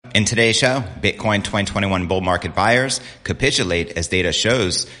In today's show, Bitcoin 2021 bull market buyers capitulate as data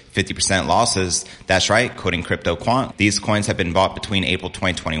shows 50% losses. That's right, quoting Crypto Quant. These coins have been bought between April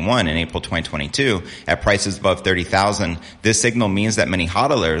 2021 and April 2022 at prices above 30,000. This signal means that many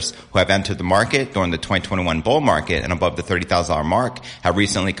hodlers who have entered the market during the 2021 bull market and above the $30,000 mark have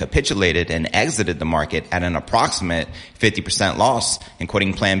recently capitulated and exited the market at an approximate 50% loss. And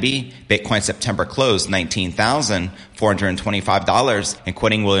quoting Plan B, Bitcoin September closed $19,425. And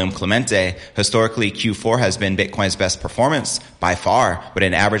quoting William Clemente, historically Q4 has been Bitcoin's best performance by far, with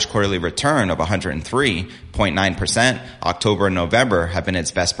an average quarterly return of 103.9%. October and November have been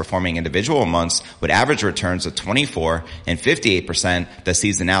its best performing individual months, with average returns of 24 and 58%. Does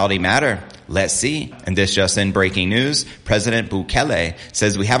seasonality matter? Let's see. And this just in breaking news, President Bukele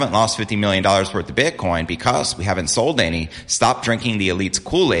says we haven't lost $50 million worth of Bitcoin because we haven't sold any. Stop drinking the elite's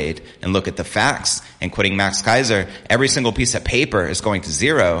Kool-Aid and look at the facts. And quoting Max Kaiser, every single piece of paper is going to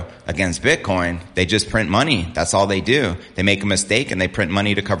zero against Bitcoin. They just print money. That's all they do. They make a mistake and they print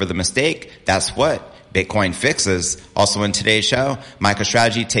money to cover the mistake. That's what Bitcoin fixes. Also in today's show,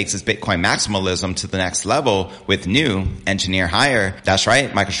 MicroStrategy takes its Bitcoin maximalism to the next level with new engineer hire. That's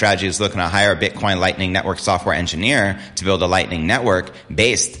right, MicroStrategy is looking to hire a Bitcoin Lightning Network software engineer to build a Lightning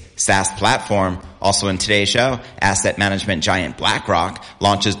Network-based SaaS platform. Also in today's show, asset management giant BlackRock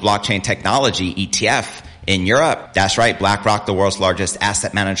launches blockchain technology ETF in Europe. That's right, BlackRock, the world's largest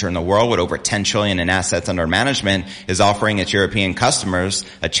asset manager in the world with over 10 trillion in assets under management, is offering its European customers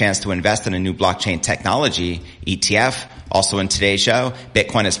a chance to invest in a new blockchain technology ETF. Also in today's show,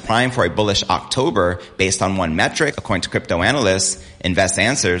 Bitcoin is primed for a bullish October based on one metric, according to crypto analyst Invest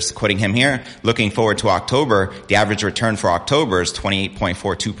Answers. Quoting him here, looking forward to October, the average return for October is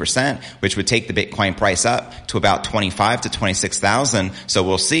 28.42%, which would take the Bitcoin price up to about 25 to 26,000. So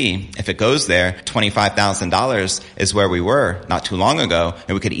we'll see if it goes there. $25,000 is where we were not too long ago,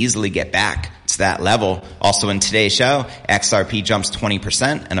 and we could easily get back to that level. Also in today's show, XRP jumps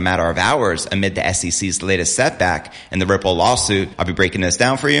 20% in a matter of hours amid the SEC's latest setback in the Ripple lawsuit. I'll be breaking this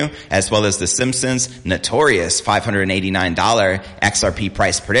down for you, as well as The Simpsons' notorious $589 XRP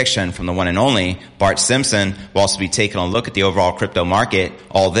price prediction from the one and only Bart Simpson. We'll also be taking a look at the overall crypto market.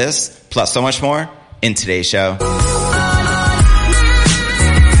 All this, plus so much more, in today's show.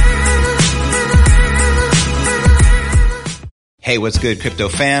 Hey, what's good, crypto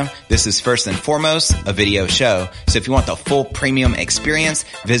fam? This is first and foremost a video show. So if you want the full premium experience,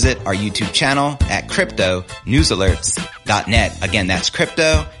 visit our YouTube channel at cryptonewsalerts.net. Again, that's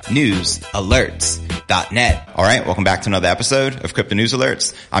cryptonewsalerts.net. All right, welcome back to another episode of Crypto News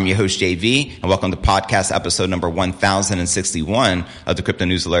Alerts. I'm your host, JV, and welcome to podcast episode number 1061 of the Crypto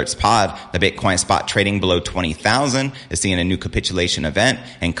News Alerts pod. The Bitcoin spot trading below 20,000 is seeing a new capitulation event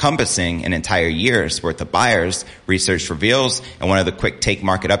encompassing an entire year's worth of buyers, research reveals. And one of the quick take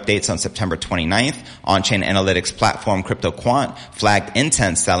market updates on September 29th, on-chain analytics platform Crypto Quant flagged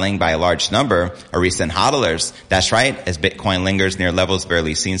intense selling by a large number of recent hodlers. That's right, as Bitcoin lingers near levels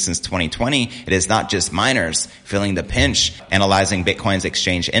barely seen since 2020, it is not just miners feeling the pinch. Analyzing Bitcoin's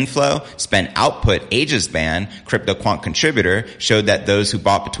exchange inflow, spend output ages ban, Crypto Quant contributor showed that those who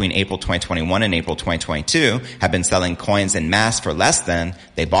bought between April 2021 and April 2022 have been selling coins en masse for less than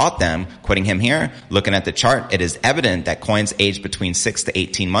they bought them. Quoting him here, looking at the chart, it is evident that coins aged between 6 to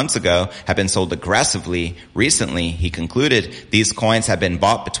 18 months ago have been sold aggressively recently. He concluded these coins have been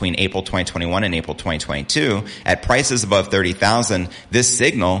bought between April 2021 and April 2022 at prices above 30,000. This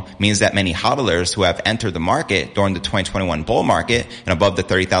signal means that many hodlers who have entered the market during the 2021 bull market and above the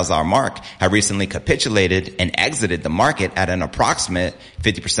 $30,000 mark have recently capitulated and exited the market at an approximate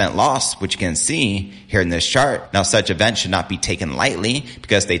 50% loss, which you can see here in this chart. Now, such events should not be taken lightly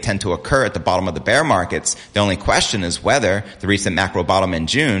because they tend to occur at the bottom of the bear markets. The only question is whether the recent macro bottom in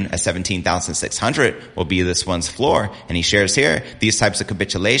June at 17,600 will be this one's floor. And he shares here, these types of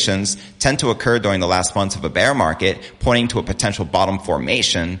capitulations tend to occur during the last months of a bear market, pointing to a potential bottom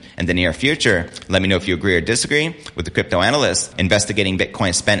formation in the near future. Let me know if you agree or disagree with the crypto analyst. Investigating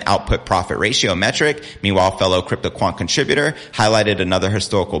Bitcoin spend output profit ratio metric. Meanwhile, fellow Crypto Quant contributor highlighted another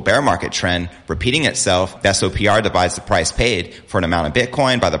historical bear market trend repeating itself. The SOPR divides the price paid for an amount of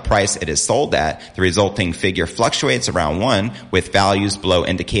Bitcoin by the price it is sold at. The resulting figure fluctuates around 1, with values below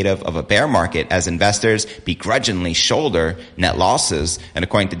indicative of a bear market as investors begrudgingly shoulder net losses. And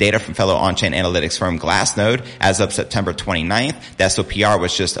according to data from fellow on-chain analytics firm Glassnode, as of September 29th, the SOPR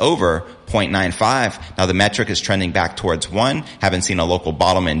was just over 0.95. Now the metric is trending back towards 1, having seen a local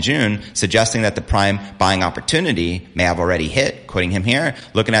bottom in June, suggesting that the prime buying opportunity may have already hit. Quoting him here,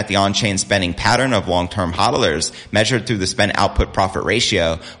 looking at the on-chain spending pattern of long-term hodlers measured through the spend output profit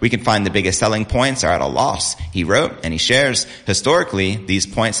ratio, we can find the biggest selling points are at a loss. He wrote, and he shares, historically, these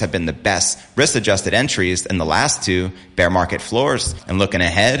points have been the best risk-adjusted entries in the last 2 bear market floors. And looking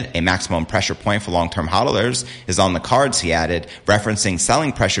ahead, a maximum pressure point for long-term hodlers is on the cards, he added, referencing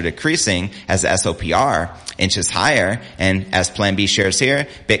selling pressure decreasing as the SOPR inches higher. And as Plan B shares here,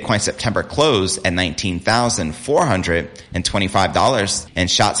 Bitcoin September closed at $19,425. And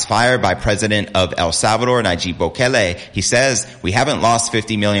shots fired by President of El Salvador, Nayib Bukele. He says, we haven't lost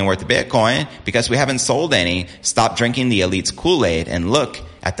 50 million worth of Bitcoin because we haven't sold any. Stop drinking the elite's Kool-Aid and look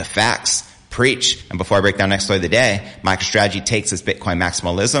at the facts. Preach. And before I break down next story of the day, MicroStrategy takes its Bitcoin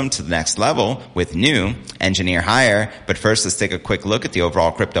maximalism to the next level with new engineer hire. But first, let's take a quick look at the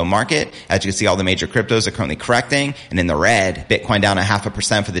overall crypto market. As you can see, all the major cryptos are currently correcting. And in the red, Bitcoin down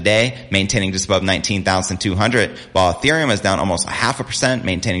 0.5% for the day, maintaining just above 19,200, while Ethereum is down almost 0.5%,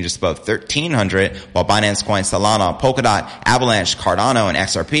 maintaining just above 1,300, while Binance Coin, Solana, Polkadot, Avalanche, Cardano, and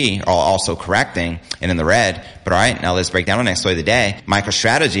XRP are all also correcting and in the red. But all right, now let's break down the next story of the day.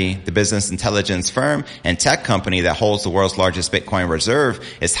 MicroStrategy, the business intelligence firm and tech company that holds the world's largest Bitcoin reserve,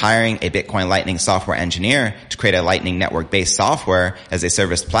 is hiring a Bitcoin Lightning software engineer to create a Lightning Network-based software as a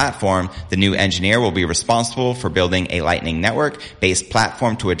service platform. The new engineer will be responsible for building a Lightning Network-based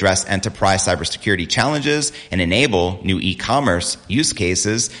platform to address enterprise cybersecurity challenges and enable new e-commerce use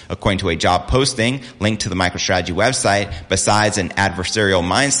cases, according to a job posting linked to the MicroStrategy website. Besides an adversarial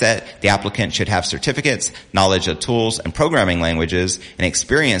mindset, the applicant should have certificates, knowledge of tools and programming languages, and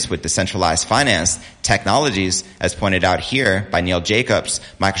experience with decentralized finance technologies. As pointed out here by Neil Jacobs,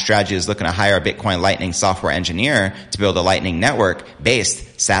 MicroStrategy is looking to hire a Bitcoin Lightning software engineer to build a Lightning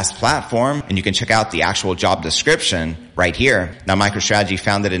Network-based SaaS platform, and you can check out the actual job description right here. Now, MicroStrategy,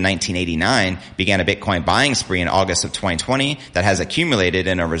 founded in 1989, began a Bitcoin buying spree in August of 2020 that has accumulated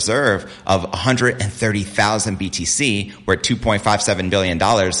in a reserve of 130,000 BTC, worth $2.57 billion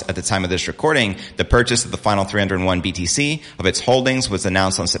at the time of this recording. The purchase of the final 301 BTC of its holdings was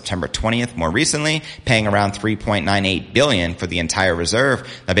announced on September 20th, more recently, paying around $3.98 billion for the entire reserve.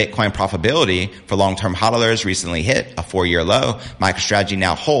 Now, Bitcoin profitability for long-term hodlers recently hit a 4-year low. MicroStrategy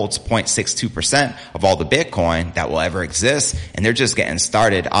now holds 0.62% of all the Bitcoin that will ever exist, and they're just getting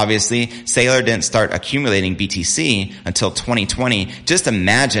started. Obviously, Saylor didn't start accumulating BTC until 2020. Just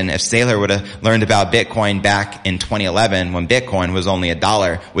imagine if Saylor would have learned about Bitcoin back in 2011 when Bitcoin was only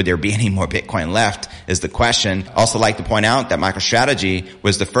 $1. Would there be any more Bitcoin left is the question. Also like to point out that MicroStrategy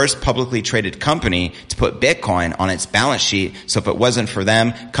was the first publicly traded company to put Bitcoin on its balance sheet. So if it wasn't for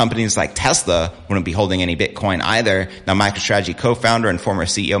them, companies like Tesla wouldn't be holding any Bitcoin either. Now, MicroStrategy co-founder and former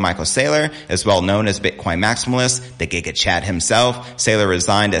CEO Michael Saylor is well known as Bitcoin maximalist, the Giga Chad himself. Saylor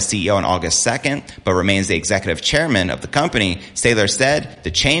resigned as CEO on August 2nd, but remains the executive chairman of the company. Saylor said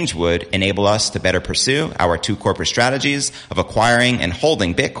the change would enable us to better pursue our 2 corporate strategies of acquiring and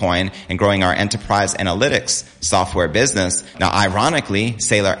holding Bitcoin and growing our enterprise analytics software business. Now, ironically,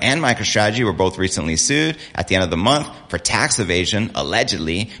 Saylor and MicroStrategy were both recently sued at the end of the month for tax evasion,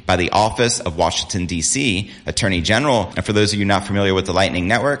 allegedly, by the Office of Washington, D.C. Attorney General. And for those of you not familiar with the Lightning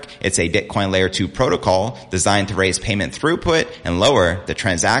Network, it's a Bitcoin Layer 2 protocol designed to raise payment throughput and lower the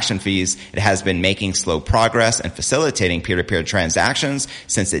transaction fees. It has been making slow progress and facilitating peer-to-peer transactions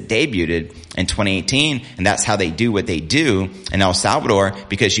since it debuted in 2018. And that's how they do what they do in El Salvador,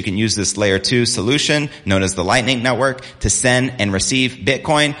 because you can use this Layer 2 solution known as the Lightning Network to send and receive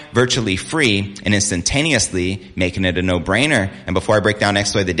Bitcoin virtually free and instantaneously, making it a no-brainer. And before I break down next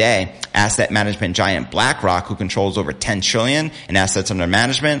story of the day, asset management giant BlackRock, who controls over $10 trillion in assets under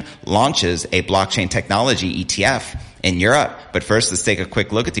management, launches a blockchain technology ETF in Europe. But first, let's take a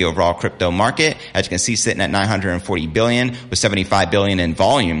quick look at the overall crypto market. As you can see, sitting at $940 billion with $75 billion in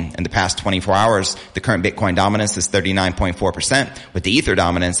volume in the past 24 hours. The current Bitcoin dominance is 39.4%, with the Ether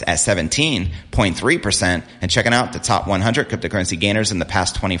dominance at 17.3%. And checking out the top 100 cryptocurrency gainers in the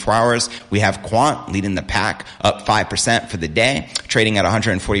past 24 hours, we have Quant leading the pack, up 5% for the day, trading at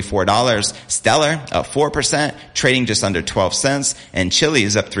 $144. Stellar up 4%, trading just under 12 cents. And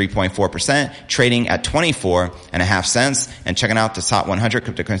Chiliz up 3.4%, trading at 24.5 cents. And checking out the top 100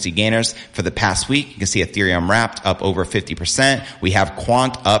 cryptocurrency gainers for the past week, you can see Ethereum Wrapped up over 50%. We have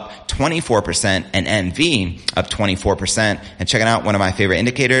Quant up 24%, and NV up 24%. And checking out one of my favorite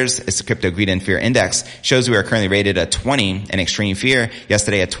indicators, it's the Crypto Greed and Fear Index. Shows we are currently rated at 20 in extreme fear.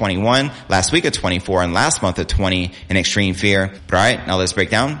 Yesterday at 21, last week at 24, and last month at 20 in extreme fear. But all right, now let's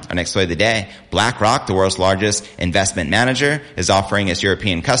break down our next story of the day. BlackRock, the world's largest investment manager, is offering its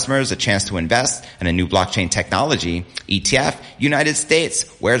European customers a chance to invest in a new blockchain technology ETF. United States,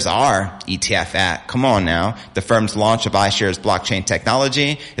 where's our ETF at? Come on now. The firm's launch of iShares blockchain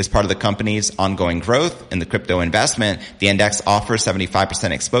technology is part of the company's ongoing growth in the crypto investment. The index offers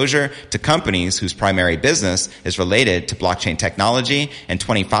 75% exposure to companies whose primary business is related to blockchain technology and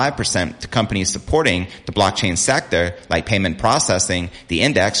 25% to companies supporting the blockchain sector like payment processing. The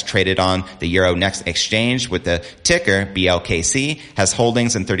index, traded on the Euronext exchange with the ticker BLKC, has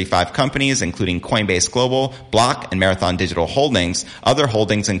holdings in 35 companies including Coinbase Global, Block, and Marathon Digital Holdings. Other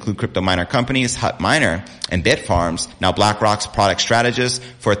holdings include crypto miner companies Hut Miner and Bitfarms. Now, BlackRock's product strategist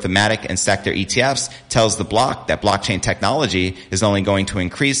for thematic and sector ETFs tells The Block that blockchain technology is only going to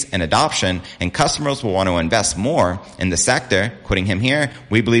increase in adoption and customers will want to invest more in the sector. Quoting him here,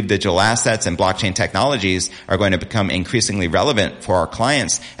 "We believe digital assets and blockchain technologies are going to become increasingly relevant for our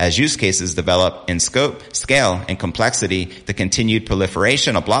clients as use cases develop in scope, scale, and complexity. The continued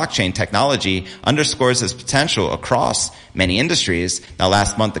proliferation of blockchain technology underscores its potential across many industries." Now,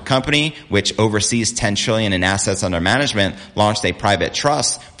 last month, the company, which oversees $10 trillion in assets under management, launched a private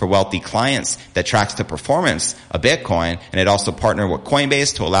trust for wealthy clients that tracks the performance of Bitcoin, and it also partnered with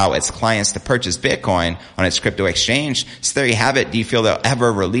Coinbase to allow its clients to purchase Bitcoin on its crypto exchange. So there you have it. Do you feel they'll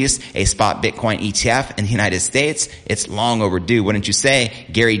ever release a spot Bitcoin ETF in the United States? It's long overdue, wouldn't you say?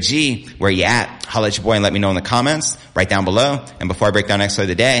 Gary G, where you at? Holla at your boy and let me know in the comments right down below. And before I break down next story of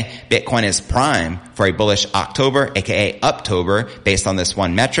the day, Bitcoin is prime for a bullish October, aka Uptober, based on this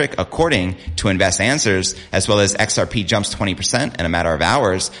one metric, according to Invest Answers, as well as XRP jumps 20% in a matter of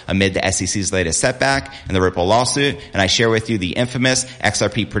hours amid the SEC's latest setback and the Ripple lawsuit. And I share with you the infamous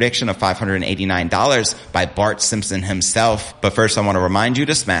XRP prediction of $589 by Bart Simpson himself. But first, I want to remind you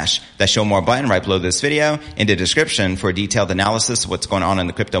to smash that show more button right below this video in the description for a detailed analysis of what's going on in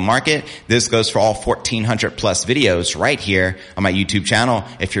the crypto market. This goes for all 1,400 plus videos right here on my YouTube channel.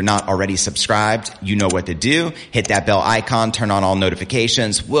 If you're not already subscribed, you know what to do. Hit that bell icon, turn on all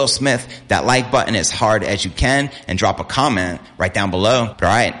notifications. Will Smith, that like button as hard as you can, and drop a comment right down below. All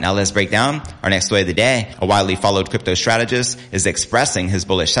right, now let's break down our next story of the day. A widely followed crypto strategist is expressing his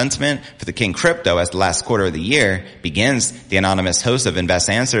bullish sentiment for the king crypto as the last quarter of the year begins. The anonymous host of Invest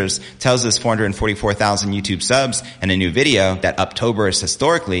Answers tells his 444,000 YouTube subs in a new video that October is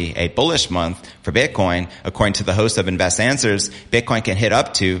historically a bullish month for Bitcoin. According to the host of Invest Answers, Bitcoin can hit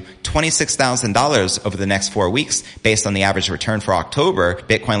up to $26,000 over the next 4 weeks based on the average return for October.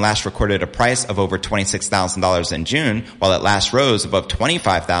 Bitcoin last recorded a price of over $26,000 in June, while it last rose above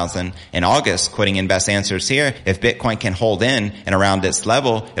 $25,000 in August. Quoting Invest Answers here, if Bitcoin can hold in and around this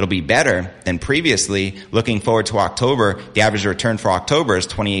level, it'll be better than previously. Looking forward to October, the average return for October is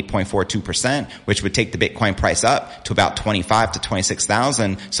 28.42%, which would take the Bitcoin price up to about $25,000 to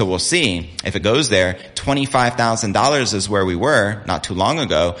 $26,000. So we'll see if it goes there. $25,000 is where we were not too long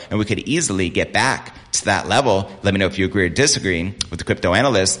ago, and we could easily get back to that level. Let me know if you agree or disagree with the crypto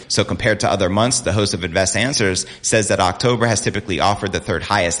analyst. So compared to other months, the host of Invest Answers says that October has typically offered the third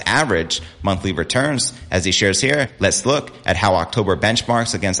highest average monthly returns. As he shares here, let's look at how October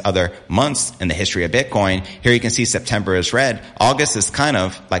benchmarks against other months in the history of Bitcoin. Here you can see September is red. August is kind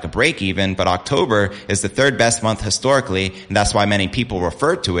of like a break even, but October is the third best month historically, and that's why many people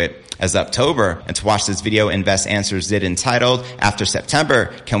refer to it as Uptober. And to watch this video, Invest Answers did entitled, "After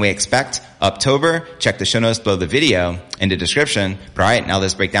September, Can We Expect Uptober?" Check the show notes below the video in the description. But all right, now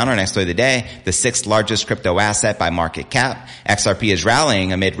let's break down our next story of the day. The sixth largest crypto asset by market cap, XRP is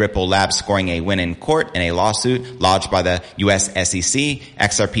rallying amid Ripple Labs scoring a win in court in a lawsuit lodged by the U.S. SEC.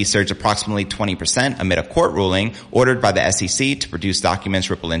 XRP surged approximately 20% amid a court ruling ordered by the SEC to produce documents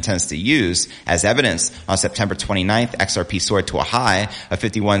Ripple intends to use as evidence. On September 29th, XRP soared to a high of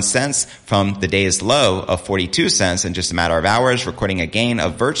 51 cents from the day's low of 42 cents in just a matter of hours, recording a gain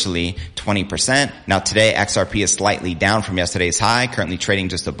of virtually 20%. Now today, XRP is slightly down from yesterday's high, currently trading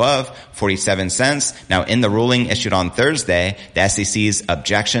just above 47 cents. Now in the ruling issued on Thursday, the SEC's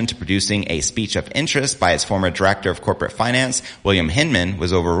objection to producing a speech of interest by its former director of corporate finance, William Hinman,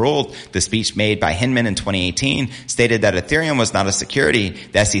 was overruled. The speech made by Hinman in 2018 stated that Ethereum was not a security.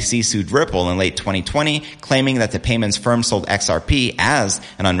 The SEC sued Ripple in late 2020, claiming that the payments firm sold XRP as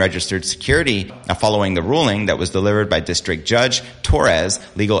an unregistered security. Now following the ruling that was delivered by District Judge Torres,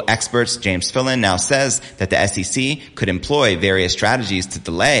 legal experts James Fillin now says that the SEC could employ various strategies to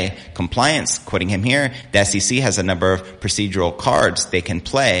delay compliance. Quoting him here, the SEC has a number of procedural cards they can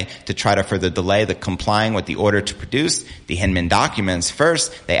play to try to further delay the complying with the order to produce the Hinman documents.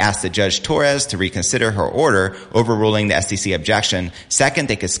 First, they asked the Judge Torres to reconsider her order, overruling the SEC objection. Second,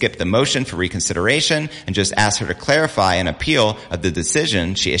 they could skip the motion for reconsideration and just ask her to clarify an appeal of the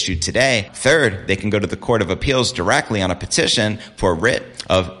decision she issued today. Third, they can go to the Court of Appeals directly on a petition for a writ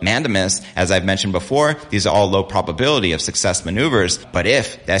of mandamus. As I've mentioned before, these are all low probability of success maneuvers. But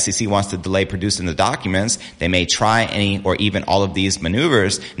if the SEC wants to delay producing the documents, they may try any or even all of these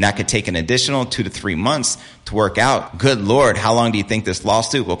maneuvers, and that could take an additional 2 to 3 months to work out. Good Lord, how long do you think this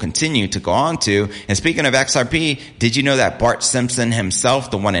lawsuit will continue to go on to? And speaking of XRP, did you know that Bart Simpson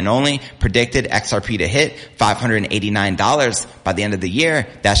himself, the one and only, predicted XRP to hit $589 by the end of the year?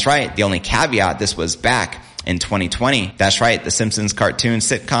 That's right. The only caveat, this was back in 2020. That's right. The Simpsons cartoon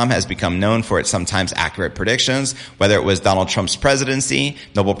sitcom has become known for its sometimes accurate predictions. Whether it was Donald Trump's presidency,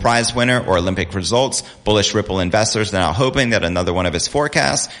 Nobel Prize winner, or Olympic results, bullish Ripple investors are now hoping that another one of its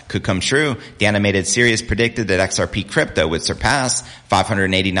forecasts could come true. The animated series predicted that XRP crypto would surpass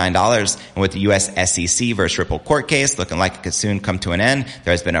 $589. And with the U.S. SEC versus Ripple court case looking like it could soon come to an end,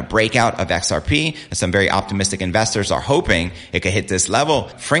 there has been a breakout of XRP, and some very optimistic investors are hoping it could hit this level.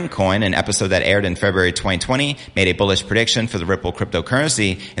 Frinkcoin, an episode that aired in February 2020, made a bullish prediction for the Ripple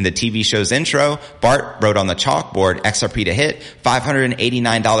cryptocurrency. In the TV show's intro, Bart wrote on the chalkboard XRP to hit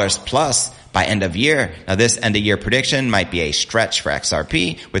 $589 plus by end of year. Now this end of year prediction might be a stretch for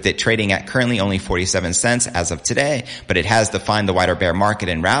XRP, with it trading at currently only 47 cents as of today, but it has defined the wider bear market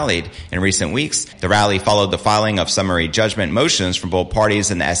and rallied in recent weeks. The rally followed the filing of summary judgment motions from both parties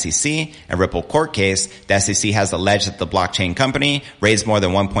in the SEC and Ripple court case. The SEC has alleged that the blockchain company raised more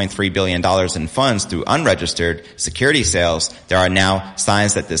than $1.3 billion in funds through unregistered security sales. There are now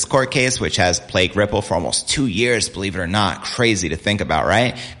signs that this court case, which has plagued Ripple for almost 2 years, believe it or not, crazy to think about,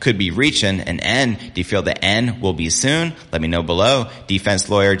 right, could be reaching an end. Do you feel the end will be soon? Let me know below. Defense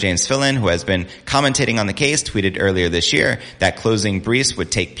lawyer James Fillin, who has been commentating on the case, tweeted earlier this year that closing briefs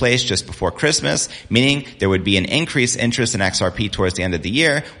would take place just before Christmas, meaning there would be an increased interest in XRP towards the end of the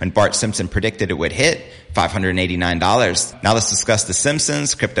year when Bart Simpson predicted it would hit $589. Now let's discuss The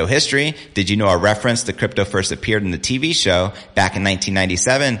Simpsons crypto history. Did you know a reference to crypto first appeared in the TV show back in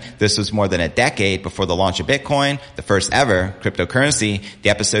 1997? This was more than a decade before the launch of Bitcoin, the first ever cryptocurrency. The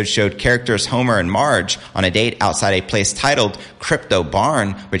episode showed characters Homer and Marge on a date outside a place titled Crypto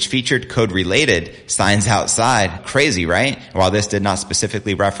Barn, which featured code-related signs outside. Crazy, right? While this did not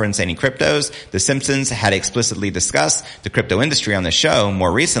specifically reference any cryptos, The Simpsons had explicitly discussed the crypto industry on the show.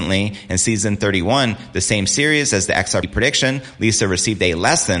 More recently, in season 31, the same series as the XRP prediction, Lisa received a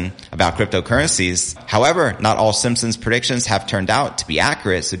lesson about cryptocurrencies. However, not all Simpsons predictions have turned out to be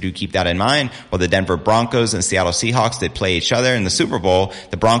accurate, so do keep that in mind. While the Denver Broncos and Seattle Seahawks did play each other in the Super Bowl,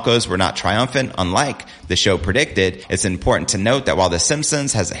 the Broncos were not triumphant, unlike the show predicted. It's important to note that while The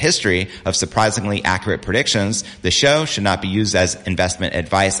Simpsons has a history of surprisingly accurate predictions, the show should not be used as investment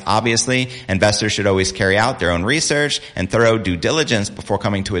advice. Obviously, investors should always carry out their own research and thorough due diligence before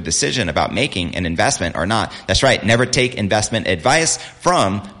coming to a decision about making an investment or not. That's right. Never take investment advice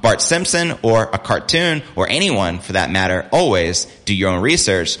from Bart Simpson or a cartoon or anyone for that matter. Always do your own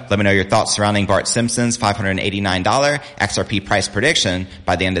research. Let me know your thoughts surrounding Bart Simpson's $589 XRP price prediction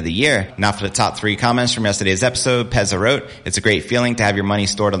by the end of the year. Now for the top 3 comments from yesterday's episode, Pezza wrote, "It's a great feeling to have your money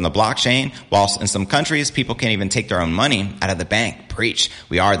stored on the blockchain, whilst in some countries people can't even take their own money out of the bank. Preach.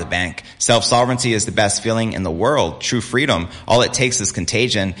 We are the bank. Self-sovereignty is the best feeling in the world. True freedom. All it takes is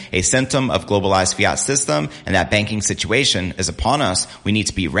contagion, a symptom of globalized fiat system, and that banking situation is upon us. We need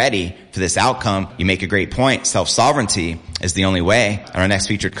to be ready for this outcome." You make a great point. Self-sovereignty is the only way. And our next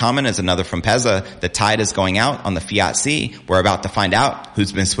featured comment is another from Pezza. "The tide is going out on the fiat sea. We're about to find out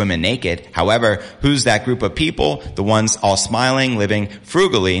who's been swimming naked. However, who's that group of people? The ones all smiling, living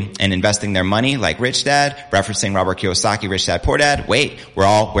frugally, and investing their money like Rich Dad," referencing Robert Kiyosaki, Rich Dad, Poor Dad. Wait, we're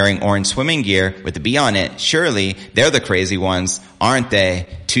all wearing orange swimming gear with the B on it. Surely they're the crazy ones, aren't they?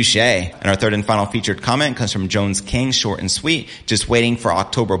 Touche. And our third and final featured comment comes from Jones King, short and sweet. "Just waiting for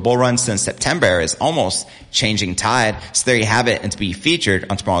October bull run since September is almost changing tide." So there you have it. And to be featured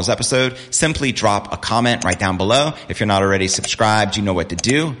on tomorrow's episode, simply drop a comment right down below. If you're not already subscribed, you know what to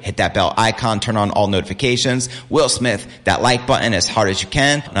do. Hit that bell icon, turn on all notifications. Will Smith that like button as hard as you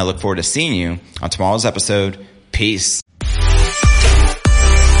can. And I look forward to seeing you on tomorrow's episode. Peace.